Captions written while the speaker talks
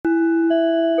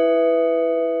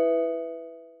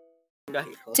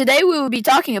Today we will be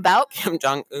talking about Kim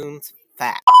Jong-un's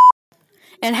fat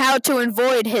and how to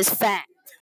avoid his fat.